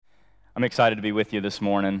I'm excited to be with you this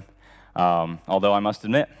morning, although I must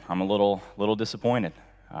admit, I'm a little disappointed.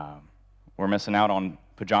 We're missing out on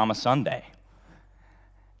Pajama Sunday.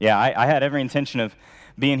 Yeah, I had every intention of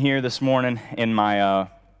being here this morning in my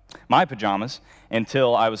pajamas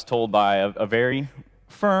until I was told by a very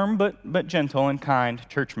firm but gentle and kind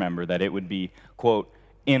church member that it would be, quote,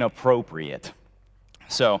 inappropriate.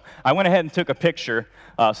 So I went ahead and took a picture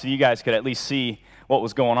so you guys could at least see what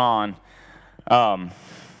was going on.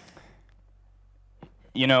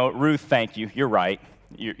 Ruth, thank you. You're right.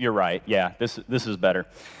 You're right. Yeah, this is better.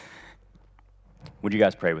 Would you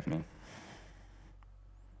guys pray with me?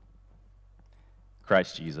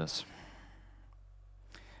 Christ Jesus,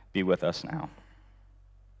 be with us now.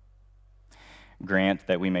 Grant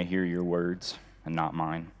that we may hear your words and not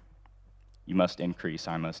mine. You must increase,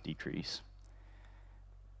 I must decrease.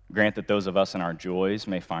 Grant that those of us in our joys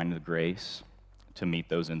may find the grace to meet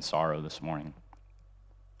those in sorrow this morning.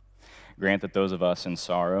 Grant that those of us in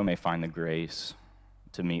sorrow may find the grace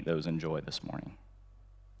to meet those in joy this morning.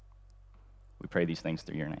 We pray these things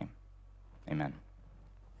through your name. Amen.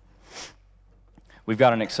 We've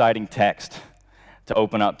got an exciting text to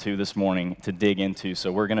open up to this morning, to dig into,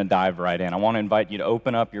 so we're going to dive right in. I want to invite you to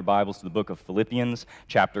open up your Bibles to the book of Philippians,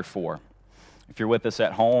 chapter 4. If you're with us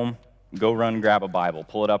at home, go run and grab a Bible.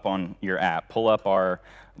 Pull it up on your app. Pull up our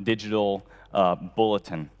digital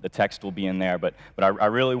bulletin. The text will be in there, but I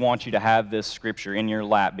really want you to have this scripture in your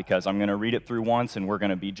lap because I'm going to read it through once and we're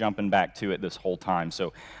going to be jumping back to it this whole time.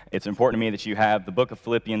 So it's important to me that you have the book of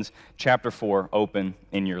Philippians chapter 4 open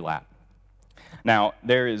in your lap. Now,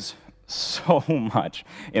 there is so much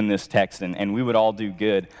in this text, and we would all do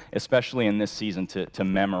good, especially in this season, to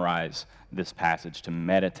memorize this passage, to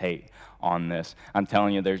meditate on this. I'm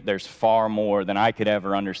telling you, there's far more than I could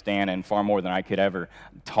ever understand and far more than I could ever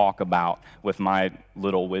talk about with my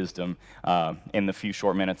little wisdom in the few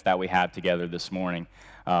short minutes that we have together this morning.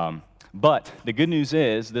 But the good news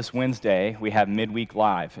is this Wednesday we have Midweek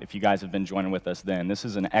Live. If you guys have been joining with us then, this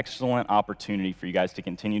is an excellent opportunity for you guys to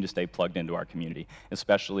continue to stay plugged into our community,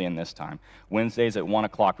 especially in this time. Wednesdays at 1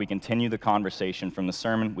 o'clock, we continue the conversation from the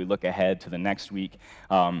sermon. We look ahead to the next week.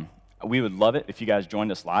 We would love it if you guys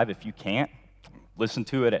joined us live. If you can't, listen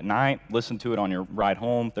to it at night. Listen to it on your ride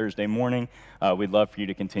home Thursday morning. We'd love for you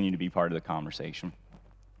to continue to be part of the conversation.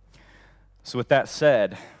 So with that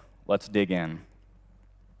said, let's dig in.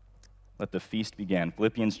 Let the feast begin.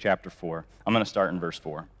 Philippians chapter 4. I'm going to start in verse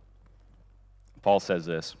 4. Paul says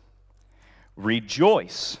this,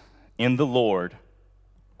 "Rejoice in the Lord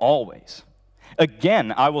always.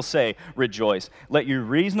 Again, I will say, rejoice. Let your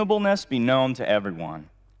reasonableness be known to everyone.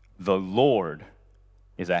 The Lord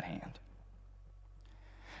is at hand.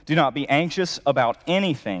 Do not be anxious about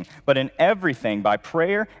anything, but in everything, by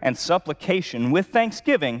prayer and supplication, with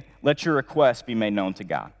thanksgiving, let your requests be made known to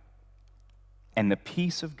God. And the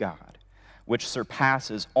peace of God, which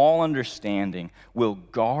surpasses all understanding, will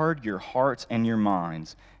guard your hearts and your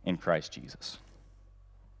minds in Christ Jesus."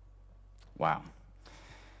 Wow.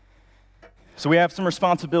 So we have some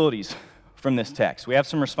responsibilities from this text. We have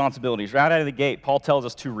some responsibilities. Right out of the gate, Paul tells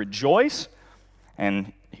us to rejoice,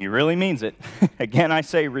 and he really means it. Again, I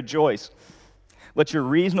say rejoice. Let your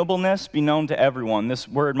reasonableness be known to everyone. This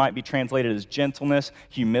word might be translated as gentleness,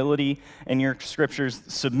 humility in your scriptures,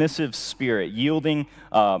 submissive spirit, yielding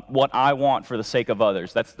what I want for the sake of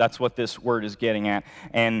others. That's what this word is getting at.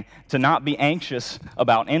 And to not be anxious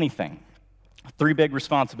about anything. 3 big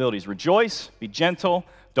responsibilities. Rejoice, be gentle,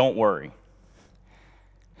 don't worry.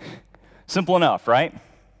 Simple enough, right?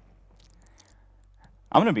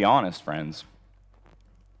 I'm going to be honest, friends.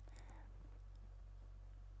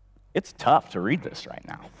 It's tough to read this right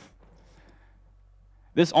now.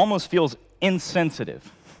 This almost feels insensitive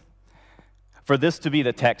for this to be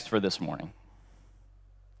the text for this morning.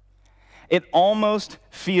 It almost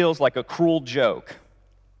feels like a cruel joke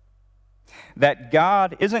that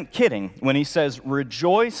God isn't kidding when he says,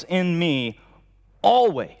 "Rejoice in me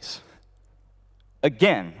always."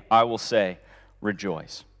 Again, I will say,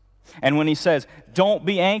 rejoice. And when he says, "Don't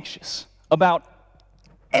be anxious about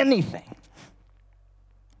anything,"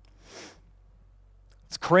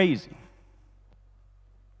 it's crazy.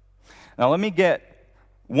 Now, let me get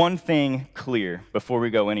one thing clear before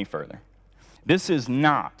we go any further. This is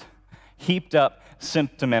not heaped up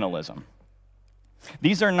sentimentalism.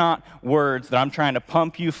 These are not words that I'm trying to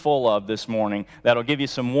pump you full of this morning that'll give you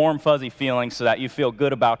some warm, fuzzy feelings so that you feel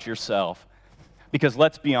good about yourself. Because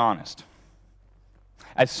let's be honest,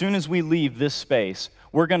 as soon as we leave this space,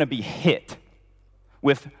 we're going to be hit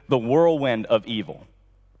with the whirlwind of evil.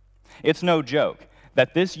 It's no joke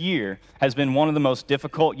that this year has been one of the most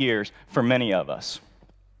difficult years for many of us.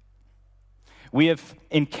 We have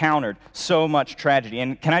encountered so much tragedy.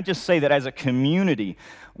 And can I just say that as a community,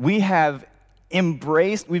 we've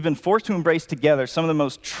been forced to embrace together some of the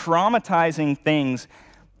most traumatizing things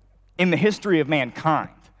in the history of mankind.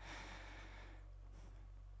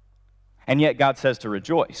 And yet God says to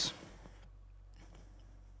rejoice.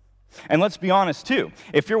 And let's be honest too,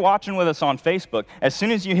 if you're watching with us on Facebook, as soon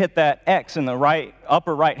as you hit that X in the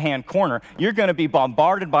upper right-hand corner, you're going to be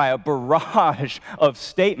bombarded by a barrage of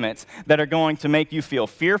statements that are going to make you feel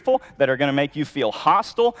fearful, that are going to make you feel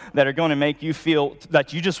hostile, that are going to make you feel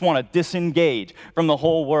that you just want to disengage from the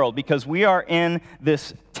whole world, because we are in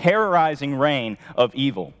this terrorizing reign of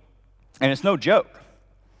evil. And it's no joke.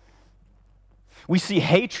 We see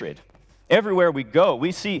hatred everywhere we go.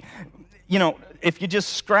 We see, if you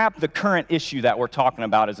just scrap the current issue that we're talking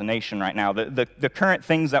about as a nation right now, the current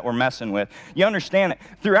things that we're messing with, you understand that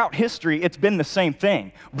throughout history, it's been the same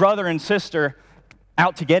thing. Brother and sister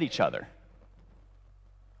out to get each other.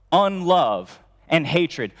 Unlove and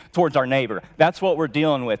hatred towards our neighbor. That's what we're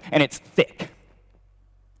dealing with, and it's thick.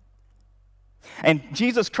 And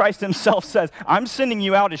Jesus Christ himself says, I'm sending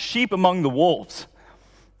you out as sheep among the wolves.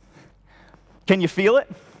 Can you feel it?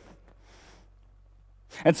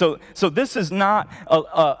 And so this is not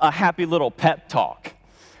a happy little pep talk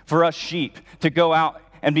for us sheep to go out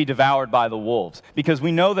and be devoured by the wolves, because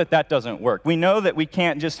we know that doesn't work. We know that we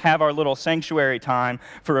can't just have our little sanctuary time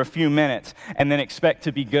for a few minutes and then expect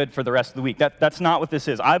to be good for the rest of the week. That's not what this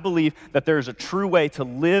is. I believe that there is a true way to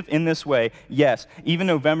live in this way. Yes, even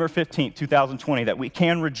November 15th, 2020, that we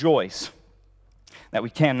can rejoice, that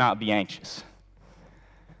we cannot be anxious.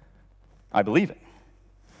 I believe it.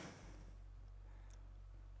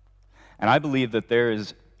 And I believe that there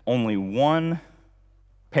is only one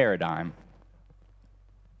paradigm,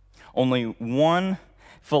 only one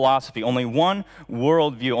philosophy, only one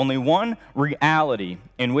worldview, only one reality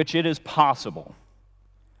in which it is possible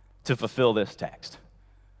to fulfill this text: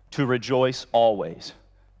 to rejoice always,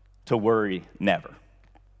 to worry never.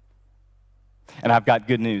 And I've got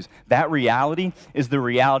good news. That reality is the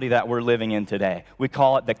reality that we're living in today. We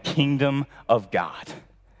call it the kingdom of God.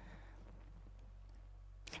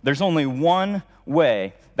 There's only one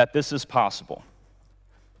way that this is possible,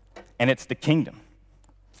 and it's the kingdom.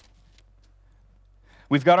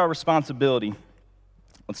 We've got our responsibility.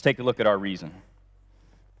 Let's take a look at our reason.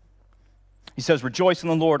 He says, rejoice in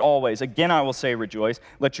the Lord always. Again, I will say rejoice.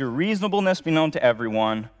 Let your reasonableness be known to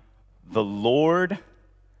everyone. The Lord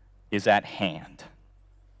is at hand.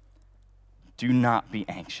 Do not be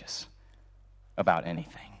anxious about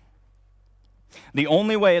anything. The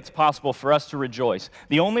only way it's possible for us to rejoice,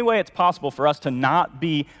 the only way it's possible for us to not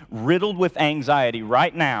be riddled with anxiety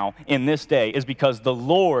right now in this day, is because the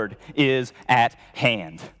Lord is at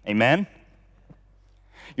hand. Amen?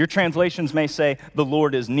 Your translations may say the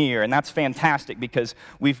Lord is near, and that's fantastic because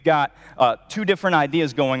we've got two different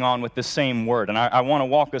ideas going on with the same word, and I want to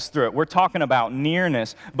walk us through it. We're talking about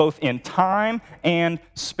nearness both in time and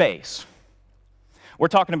space. We're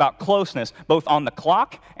talking about closeness both on the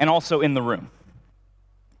clock and also in the room.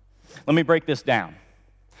 Let me break this down.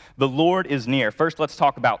 The Lord is near. First, let's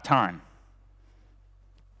talk about time.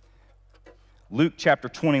 Luke chapter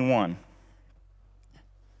 21,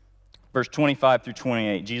 verse 25 through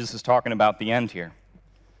 28. Jesus is talking about the end here.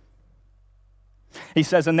 He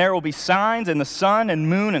says, and there will be signs in the sun and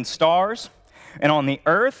moon and stars, and on the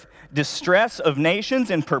earth distress of nations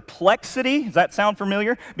and perplexity. Does that sound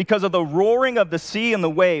familiar? Because of the roaring of the sea and the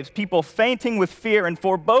waves, people fainting with fear and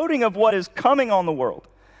foreboding of what is coming on the world.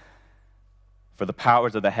 For the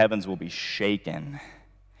powers of the heavens will be shaken,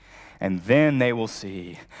 and then they will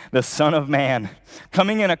see the Son of Man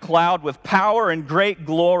coming in a cloud with power and great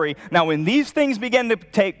glory. Now, when these things begin to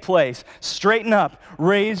take place, straighten up,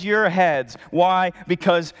 raise your heads. Why?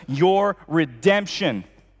 Because your redemption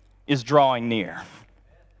is drawing near.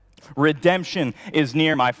 Redemption is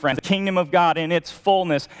near, my friends. The kingdom of God in its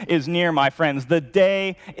fullness is near, my friends. The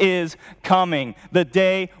day is coming. The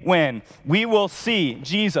day when we will see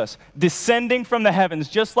Jesus descending from the heavens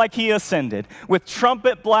just like he ascended, with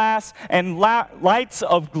trumpet blasts and lights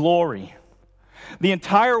of glory. The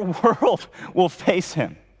entire world will face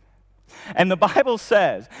him. And the Bible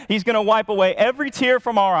says he's going to wipe away every tear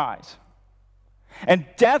from our eyes. And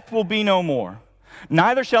death will be no more.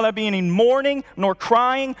 Neither shall there be any mourning, nor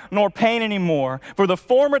crying, nor pain anymore, for the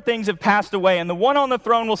former things have passed away. And the one on the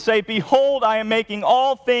throne will say, behold, I am making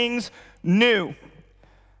all things new.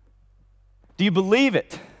 Do you believe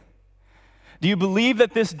it? Do you believe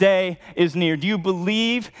that this day is near? Do you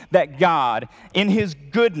believe that God, in his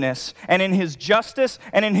goodness and in his justice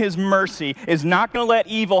and in his mercy, is not going to let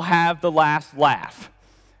evil have the last laugh?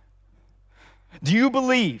 Do you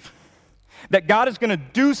believe that God is going to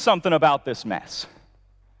do something about this mess?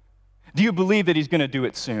 Do you believe that he's going to do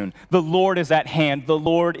it soon? The Lord is at hand. The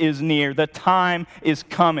Lord is near. The time is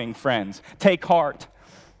coming, friends. Take heart.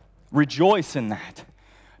 Rejoice in that.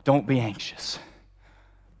 Don't be anxious.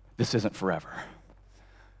 This isn't forever.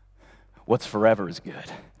 What's forever is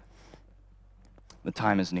good. The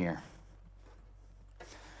time is near.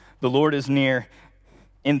 The Lord is near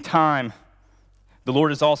in time. The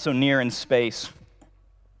Lord is also near in space.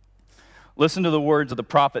 Listen to the words of the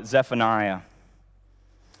prophet Zephaniah.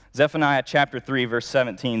 Zephaniah chapter 3, verse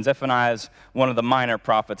 17. Zephaniah is one of the minor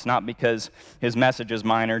prophets, not because his message is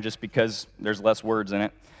minor, just because there's less words in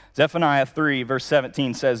it. Zephaniah 3, verse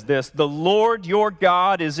 17 says this, "The Lord your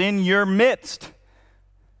God is in your midst,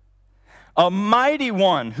 a mighty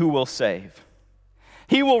one who will save.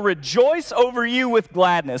 He will rejoice over you with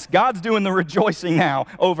gladness." God's doing the rejoicing now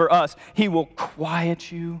over us. "He will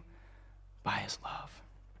quiet you by his love.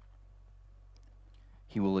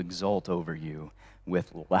 He will exult over you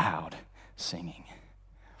with loud singing."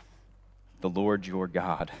 The Lord your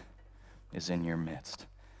God is in your midst.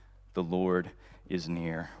 The Lord is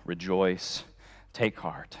near. Rejoice. Take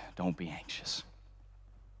heart. Don't be anxious.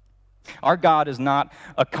 Our God is not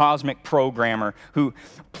a cosmic programmer who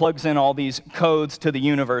plugs in all these codes to the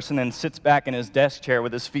universe and then sits back in his desk chair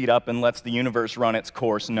with his feet up and lets the universe run its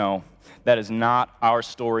course. No, that is not our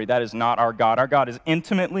story. That is not our God. Our God is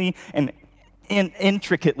intimately and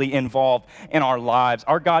intricately involved in our lives.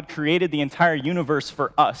 Our God created the entire universe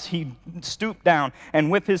for us. He stooped down and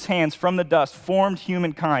with his hands from the dust formed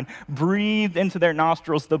humankind, breathed into their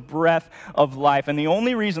nostrils the breath of life. And the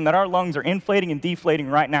only reason that our lungs are inflating and deflating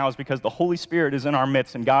right now is because the Holy Spirit is in our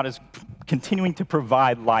midst and God is continuing to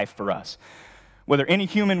provide life for us. Whether any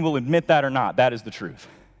human will admit that or not, that is the truth.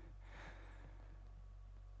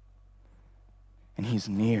 And he's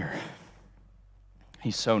near.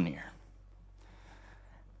 He's so near.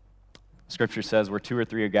 Scripture says, "Where two or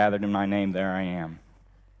three are gathered in my name, there I am."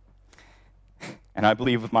 And I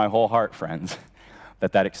believe with my whole heart, friends,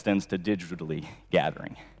 that that extends to digitally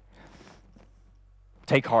gathering.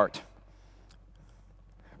 Take heart.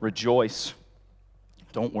 Rejoice.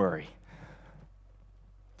 Don't worry.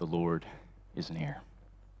 The Lord is near.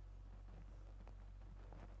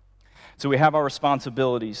 So we have our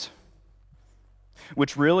responsibilities,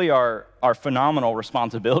 which really are phenomenal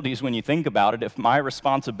responsibilities when you think about it. If my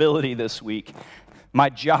responsibility this week, my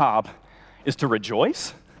job, is to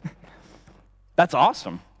rejoice, that's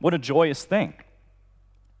awesome. What a joyous thing.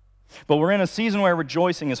 But we're in a season where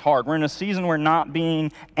rejoicing is hard. We're in a season where not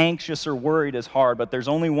being anxious or worried is hard, but there's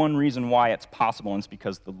only one reason why it's possible, and it's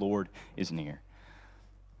because the Lord is near.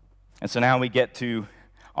 And so now we get to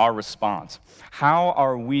our response. How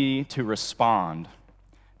are we to respond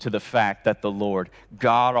to the fact that the Lord,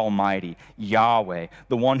 God Almighty, Yahweh,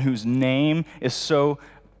 the one whose name is so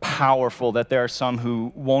powerful that there are some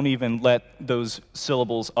who won't even let those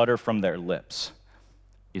syllables utter from their lips,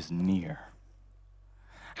 is near?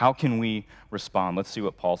 How can we respond? Let's see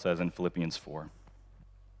what Paul says in Philippians 4.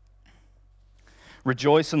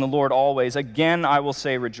 "Rejoice in the Lord always. Again, I will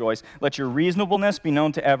say rejoice. Let your reasonableness be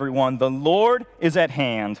known to everyone. The Lord is at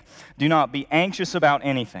hand. Do not be anxious about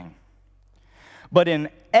anything, but in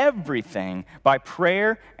everything, by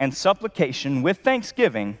prayer and supplication with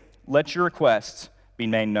thanksgiving, let your requests be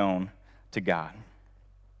made known to God."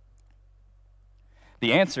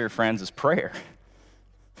 The answer, friends, is prayer.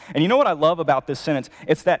 And you know what I love about this sentence?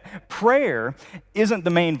 It's that prayer isn't the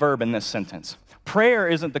main verb in this sentence. Prayer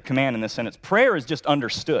isn't the command in this sentence. Prayer is just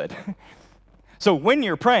understood. So when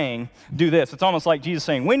you're praying, do this. It's almost like Jesus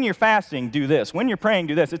saying, when you're fasting, do this. When you're praying,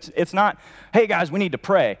 do this. It's not, hey guys, we need to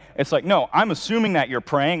pray. It's like, no, I'm assuming that you're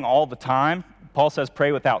praying all the time. Paul says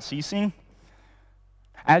pray without ceasing.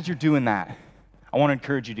 As you're doing that, I want to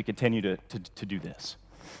encourage you to continue to do this.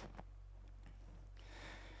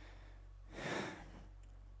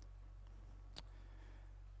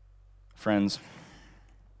 Friends,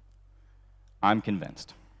 I'm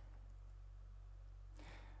convinced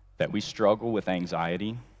that we struggle with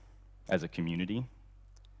anxiety as a community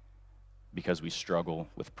because we struggle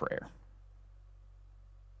with prayer.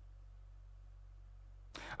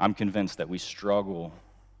 I'm convinced that we struggle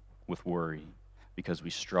with worry because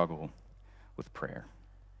we struggle with prayer.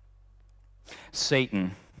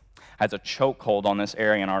 Satan has a chokehold on this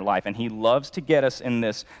area in our life, and he loves to get us in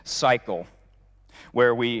this cycle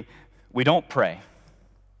where we don't pray.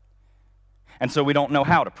 And so we don't know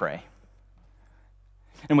how to pray.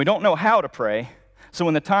 And we don't know how to pray, so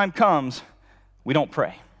when the time comes, we don't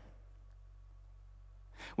pray.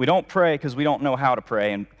 We don't pray because we don't know how to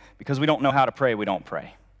pray, and because we don't know how to pray, we don't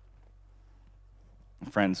pray.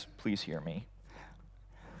 And friends, please hear me.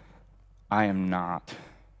 I am not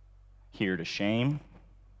here to shame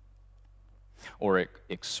or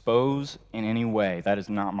expose in any way. That is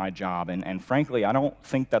not my job. And frankly, I don't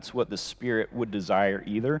think that's what the Spirit would desire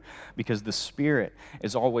either, because the Spirit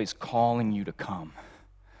is always calling you to come.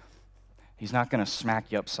 He's not going to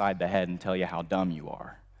smack you upside the head and tell you how dumb you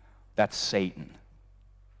are. That's Satan.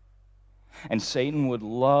 And Satan would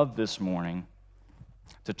love this morning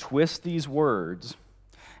to twist these words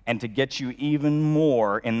and to get you even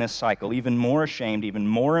more in this cycle, even more ashamed, even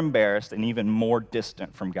more embarrassed, and even more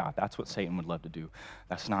distant from God. That's what Satan would love to do.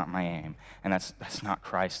 That's not my aim, and that's not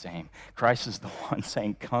Christ's aim. Christ is the one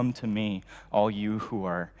saying, "Come to me, all you who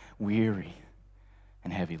are weary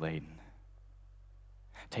and heavy laden.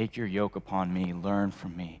 Take your yoke upon me, learn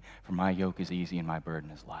from me, for my yoke is easy and my burden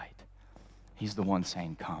is light." He's the one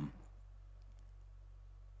saying, "Come."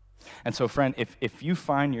 And so, friend, if you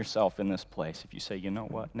find yourself in this place, if you say, "You know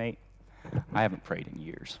what, Nate, I haven't prayed in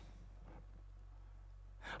years.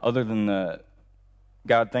 Other than the,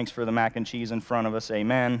 God, thanks for the mac and cheese in front of us,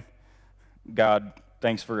 amen. God,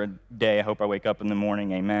 thanks for a day, I hope I wake up in the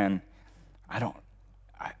morning, amen. I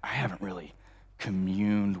haven't really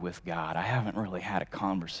communed with God. I haven't really had a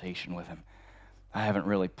conversation with him. I haven't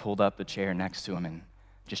really pulled up the chair next to him and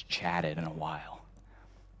just chatted in a while."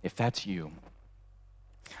 If that's you,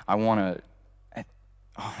 I want to,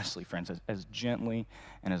 honestly, friends, as gently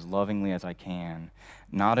and as lovingly as I can,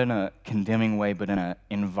 not in a condemning way, but in an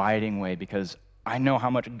inviting way, because I know how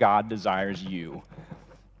much God desires you,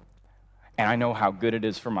 and I know how good it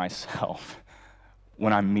is for myself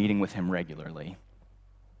when I'm meeting with him regularly.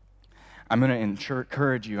 I'm going to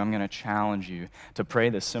encourage you, I'm going to challenge you to pray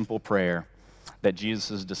this simple prayer that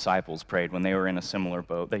Jesus' disciples prayed when they were in a similar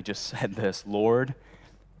boat. They just said this: "Lord,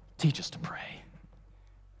 teach us to pray."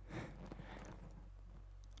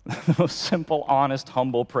 The most simple, honest,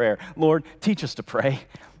 humble prayer. Lord, teach us to pray.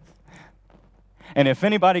 And if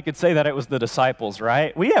anybody could say that, it was the disciples,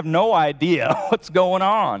 right? We have no idea what's going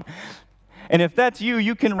on. And if that's you,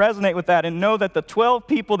 you can resonate with that and know that the 12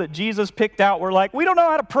 people that Jesus picked out were like, "We don't know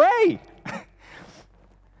how to pray."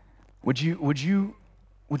 Would you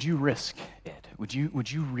risk it?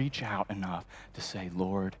 Would you reach out enough to say,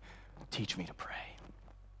 "Lord, teach me to pray"?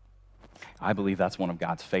 I believe that's one of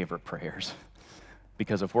God's favorite prayers.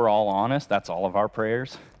 Because if we're all honest, that's all of our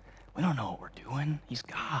prayers. We don't know what we're doing. He's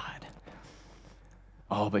God.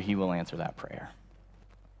 Oh, but he will answer that prayer.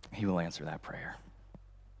 He will answer that prayer.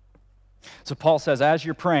 So Paul says, as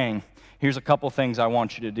you're praying, here's a couple things I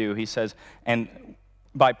want you to do. He says, and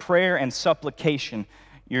by prayer and supplication,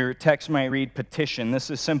 your text may read petition. This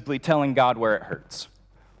is simply telling God where it hurts.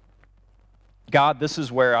 God, this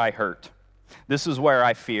is where I hurt. This is where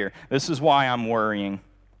I fear. This is why I'm worrying.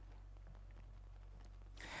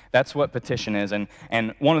 That's what petition is. And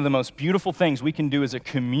one of the most beautiful things we can do as a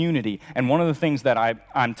community, and one of the things that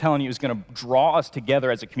I'm telling you is going to draw us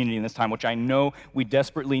together as a community in this time, which I know we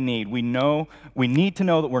desperately need. We need to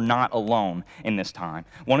know that we're not alone in this time.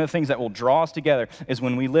 One of the things that will draw us together is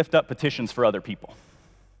when we lift up petitions for other people.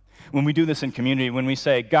 When we do this in community, when we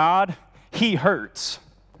say, "God, he hurts.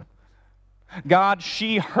 God,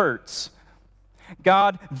 she hurts.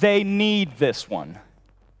 God, they need this one.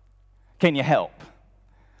 Can you help?"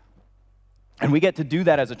 And we get to do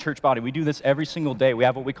that as a church body. We do this every single day. We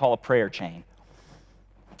have what we call a prayer chain.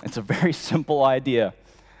 It's a very simple idea.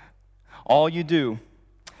 All you do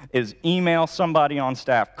is email somebody on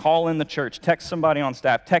staff, call in the church, text somebody on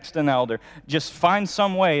staff, text an elder. Just find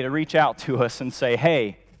some way to reach out to us and say,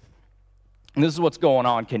 "Hey, this is what's going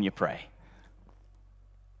on. Can you pray?"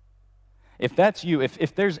 If that's you,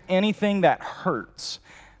 if there's anything that hurts,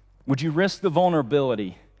 would you risk the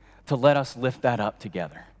vulnerability to let us lift that up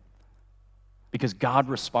together? Because God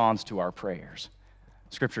responds to our prayers.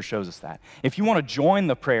 Scripture shows us that. If you want to join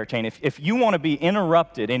the prayer chain, if you want to be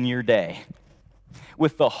interrupted in your day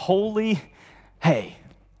with the holy, "Hey,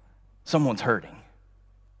 someone's hurting,"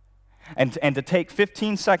 and to take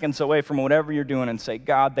 15 seconds away from whatever you're doing and say,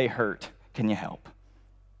 "God, they hurt. Can you help?"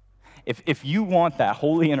 If you want that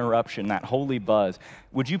holy interruption, that holy buzz,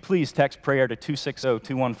 would you please text prayer to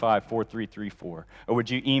 260-215-4334? Or would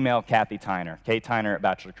you email Kathy Tyner,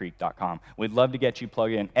 ktyner@bachelorcreek.com? We'd love to get you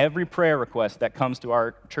plugged in. Every prayer request that comes to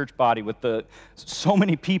our church body with so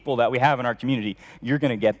many people that we have in our community, you're going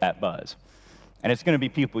to get that buzz. And it's going to be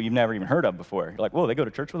people you've never even heard of before. You're like, "Whoa, they go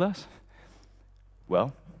to church with us?"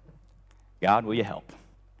 Well, God, will you help?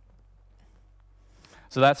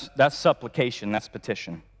 So that's supplication, that's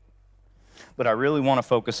petition. But I really want to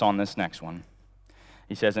focus on this next one.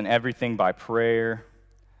 He says, "In everything by prayer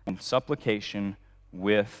and supplication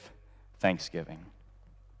with thanksgiving."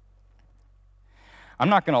 I'm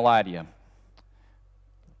not going to lie to you.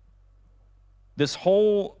 This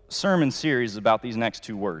whole sermon series is about these next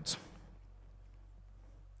two words.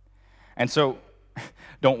 And so,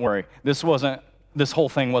 don't worry, this whole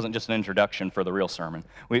thing wasn't just an introduction for the real sermon.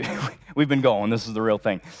 We've been going, this is the real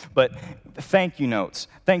thing. But thank you notes,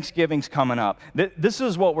 Thanksgiving's coming up. This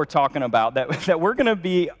is what we're talking about, that we're going to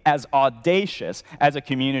be as audacious as a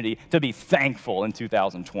community to be thankful in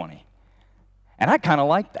 2020. And I kind of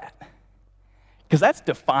like that, because that's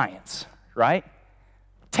defiance, right?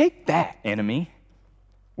 Take that, enemy.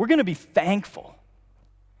 We're going to be thankful.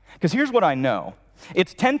 Because here's what I know.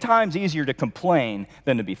 It's 10 times easier to complain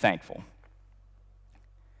than to be thankful.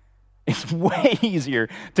 It's way easier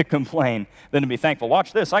to complain than to be thankful.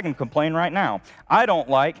 Watch this. I can complain right now. I don't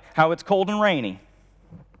like how it's cold and rainy.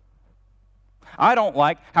 I don't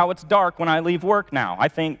like how it's dark when I leave work now. I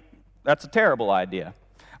think that's a terrible idea.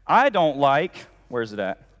 I don't like, where's it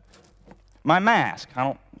at? My mask.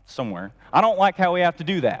 Somewhere. I don't like how we have to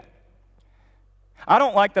do that. I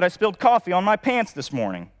don't like that I spilled coffee on my pants this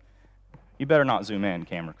morning. You better not zoom in,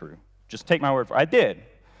 camera crew. Just take my word for it. I did.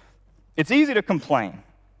 It's easy to complain.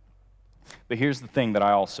 But here's the thing that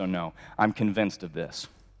I also know. I'm convinced of this.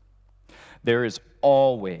 There is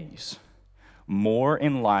always more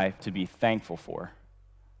in life to be thankful for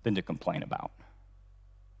than to complain about.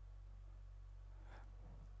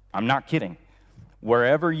 I'm not kidding.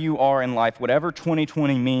 Wherever you are in life, whatever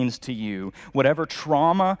 2020 means to you, whatever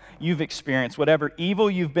trauma you've experienced, whatever evil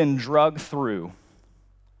you've been drugged through,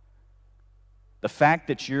 the fact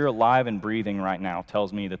that you're alive and breathing right now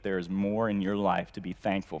tells me that there is more in your life to be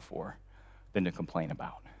thankful for than to complain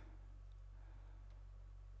about.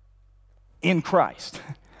 In Christ,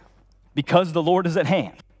 because the Lord is at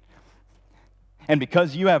hand, and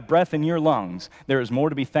because you have breath in your lungs, there is more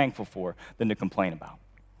to be thankful for than to complain about.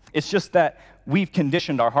 It's just that we've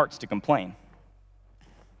conditioned our hearts to complain.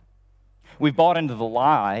 We've bought into the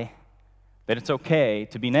lie that it's okay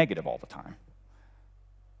to be negative all the time.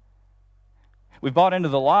 We've bought into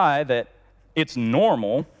the lie that it's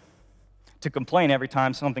normal to complain every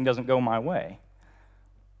time something doesn't go my way.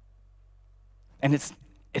 And it's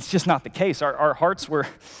just not the case. Our hearts were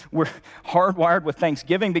hardwired with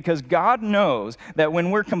thanksgiving because God knows that when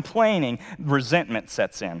we're complaining, resentment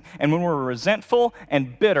sets in. And when we're resentful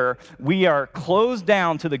and bitter, we are closed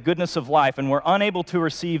down to the goodness of life, and we're unable to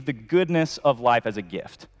receive the goodness of life as a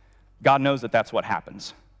gift. God knows that that's what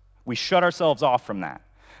happens. We shut ourselves off from that.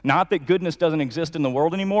 Not that goodness doesn't exist in the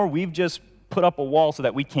world anymore. We've just put up a wall so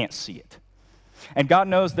that we can't see it. And God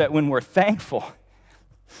knows that when we're thankful,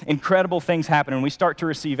 incredible things happen and we start to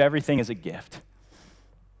receive everything as a gift.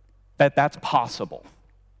 That's possible.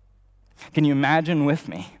 Can you imagine with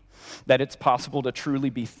me that it's possible to truly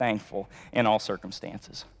be thankful in all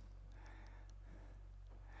circumstances?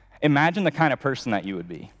 Imagine the kind of person that you would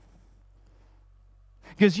be.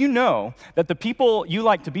 Because you know that the people you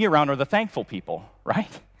like to be around are the thankful people,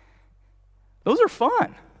 right? Those are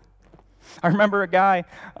fun. I remember a guy,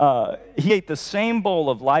 he ate the same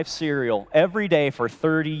bowl of Life cereal every day for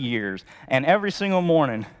 30 years, and every single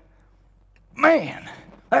morning, man,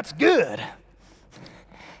 that's good.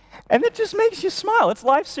 And it just makes you smile. It's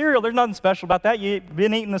Life cereal. There's nothing special about that. You've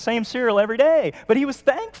been eating the same cereal every day. But he was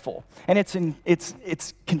thankful, and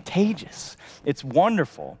it's contagious. It's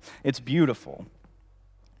wonderful. It's beautiful.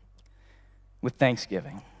 With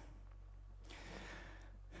Thanksgiving.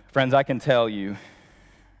 Friends, I can tell you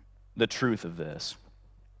the truth of this,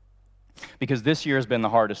 because this year has been the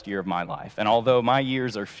hardest year of my life. And although my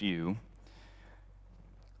years are few,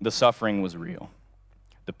 the suffering was real.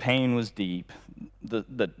 The pain was deep.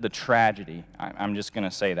 The tragedy, I'm just going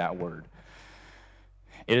to say that word.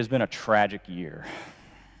 It has been a tragic year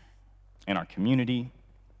in our community,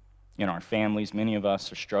 in our families. Many of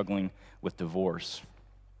us are struggling with divorce,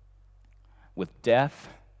 with death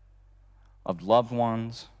of loved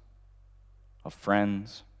ones, of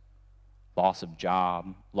friends, loss of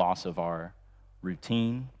job, loss of our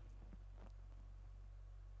routine.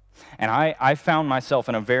 And I found myself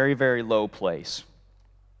in a very, very low place.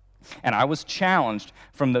 And I was challenged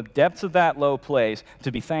from the depths of that low place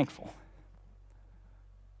to be thankful.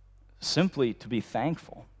 Simply to be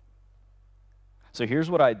thankful. So here's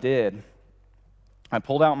what I did. I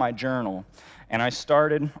pulled out my journal, and I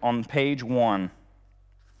started on page 1,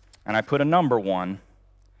 and I put a number 1,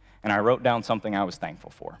 and I wrote down something I was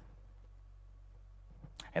thankful for.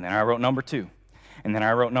 And then I wrote number 2, and then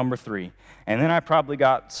I wrote number 3, and then I probably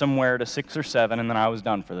got somewhere to 6 or 7, and then I was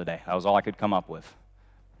done for the day. That was all I could come up with.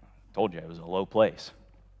 I told you it was a low place.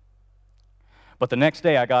 But the next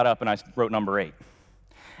day I got up and I wrote number 8.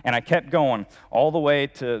 And I kept going all the way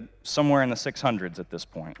to somewhere in the 600s at this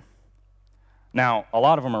point. Now, a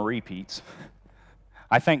lot of them are repeats.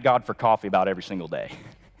 I thank God for coffee about every single day.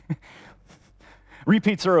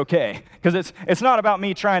 Repeats are okay, because it's not about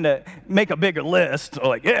me trying to make a bigger list,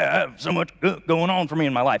 like, yeah, I have so much going on for me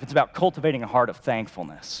in my life. It's about cultivating a heart of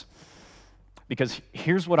thankfulness. Because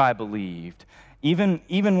here's what I believed, even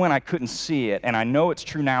when I couldn't see it, and I know it's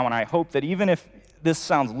true now, and I hope that even if this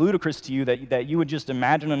sounds ludicrous to you, that you would just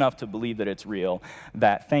imagine enough to believe that it's real,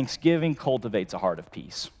 that thanksgiving cultivates a heart of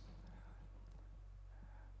peace.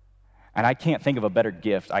 And I can't think of a better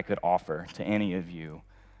gift I could offer to any of you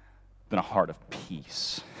than a heart of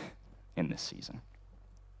peace in this season.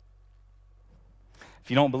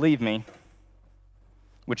 If you don't believe me,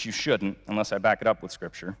 which you shouldn't unless I back it up with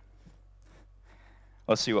Scripture,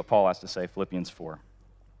 let's see what Paul has to say, Philippians 4.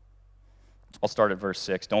 I'll start at verse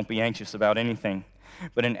 6. Don't be anxious about anything,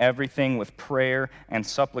 but in everything with prayer and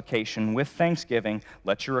supplication, with thanksgiving,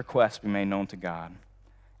 let your requests be made known to God.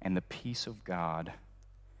 And the peace of God,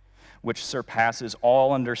 which surpasses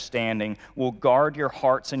all understanding, will guard your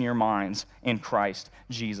hearts and your minds in Christ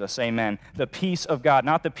Jesus. Amen. The peace of God,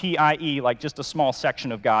 not the P-I-E, like just a small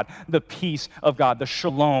section of God. The peace of God, the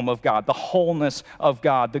shalom of God, the wholeness of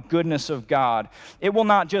God, the goodness of God. It will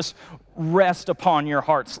not just rest upon your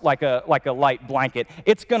hearts like a light blanket.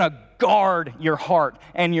 It's going to guard your heart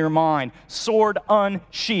and your mind. Sword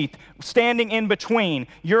unsheathed, standing in between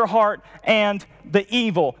your heart and the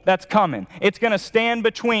evil that's coming. It's going to stand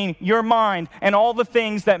between your mind and all the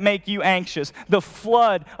things that make you anxious. The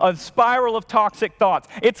flood, a spiral of toxic thoughts.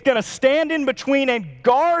 It's going to stand in between and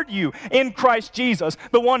guard you in Christ Jesus,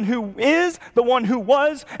 the one who is, the one who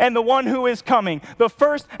was, and the one who is coming. The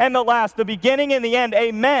first and the last, the beginning and the end.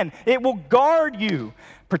 Amen. It will guard you,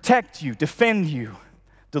 protect you, defend you,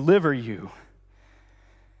 deliver you.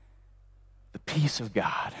 The peace of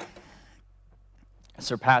God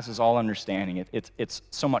surpasses all understanding. It's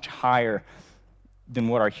so much higher than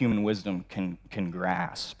what our human wisdom can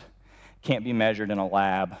grasp. Can't be measured in a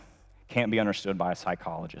lab, can't be understood by a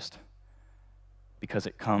psychologist, because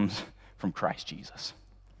it comes from Christ Jesus.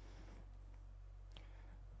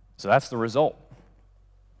 So that's the result.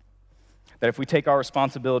 That if we take our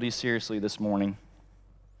responsibilities seriously this morning,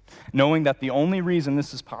 knowing that the only reason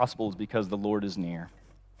this is possible is because the Lord is near,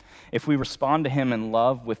 if we respond to Him in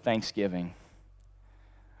love with thanksgiving,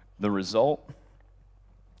 the result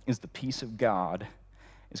is the peace of God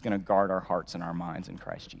is going to guard our hearts and our minds in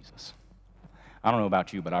Christ Jesus. I don't know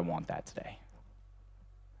about you, but I want that today.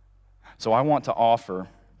 So I want to offer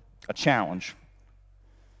a challenge,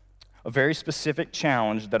 a very specific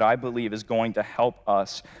challenge that I believe is going to help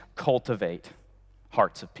us cultivate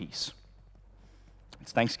hearts of peace.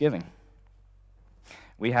 It's Thanksgiving.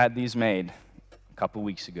 We had these made a couple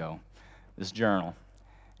weeks ago, this journal.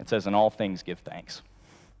 It says, "In all things give thanks."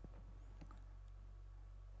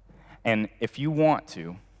 And if you want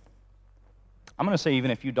to, I'm going to say even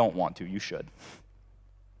if you don't want to, you should.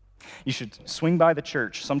 You should swing by the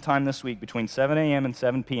church sometime this week between 7 a.m. and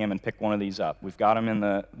 7 p.m. and pick one of these up. We've got them in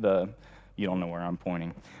the you don't know where I'm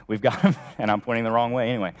pointing. We've got them, and I'm pointing the wrong way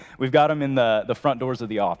anyway. We've got them in the front doors of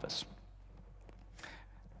the office.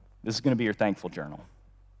 This is going to be your thankful journal.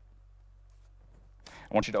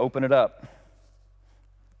 I want you to open it up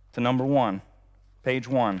to number 1, page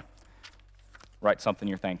 1. Write something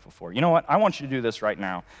you're thankful for. You know what? I want you to do this right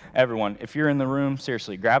now. Everyone, if you're in the room,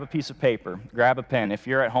 seriously, grab a piece of paper, grab a pen. If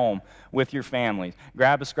you're at home with your family,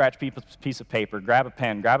 grab a scratch piece of paper, grab a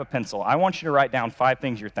pen, grab a pencil. I want you to write down 5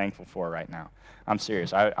 things you're thankful for right now. I'm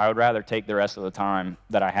serious. I would rather take the rest of the time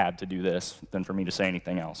that I had to do this than for me to say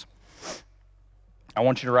anything else. I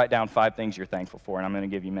want you to write down 5 things you're thankful for, and I'm going to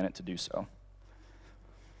give you a minute to do so.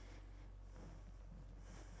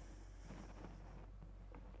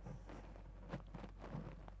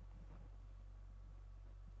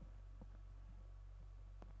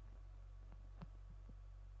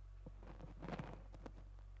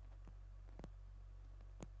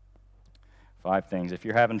 Five things. If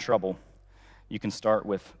you're having trouble, you can start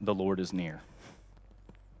with "The Lord is near."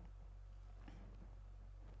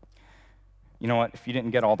 You know what? If you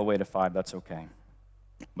didn't get all the way to 5, that's okay.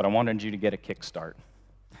 But I wanted you to get a kickstart.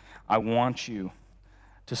 I want you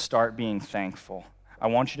to start being thankful. I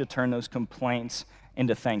want you to turn those complaints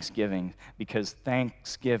into thanksgiving, because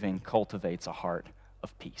thanksgiving cultivates a heart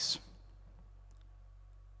of peace.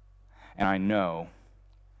 And I know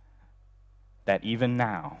that even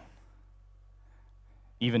now,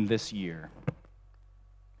 even this year,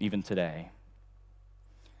 even today,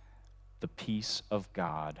 the peace of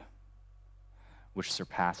God, which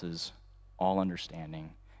surpasses all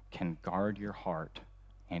understanding, can guard your heart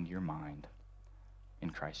and your mind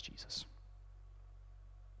in Christ Jesus.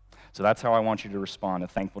 So that's how I want you to respond to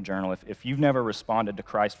Thankful Journal. If you've never responded to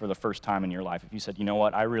Christ for the first time in your life, if you said, you know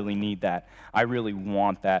what, I really need that, I really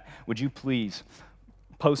want that, would you please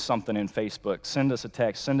post something in Facebook, send us a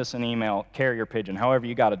text, send us an email, carrier pigeon, however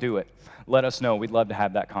you got to do it. Let us know. We'd love to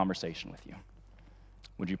have that conversation with you.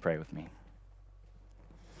 Would you pray with me?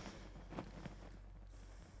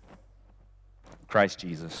 Christ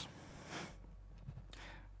Jesus,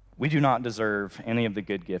 we do not deserve any of the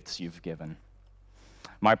good gifts you've given.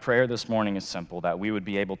 My prayer this morning is simple, that we would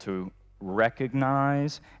be able to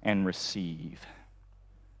recognize and receive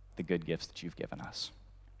the good gifts that you've given us.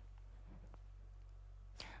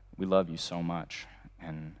 We love you so much,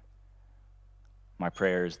 and my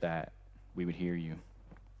prayer is that we would hear you.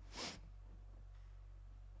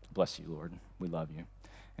 Bless you, Lord. We love you.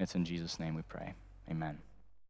 And it's in Jesus' name we pray. Amen.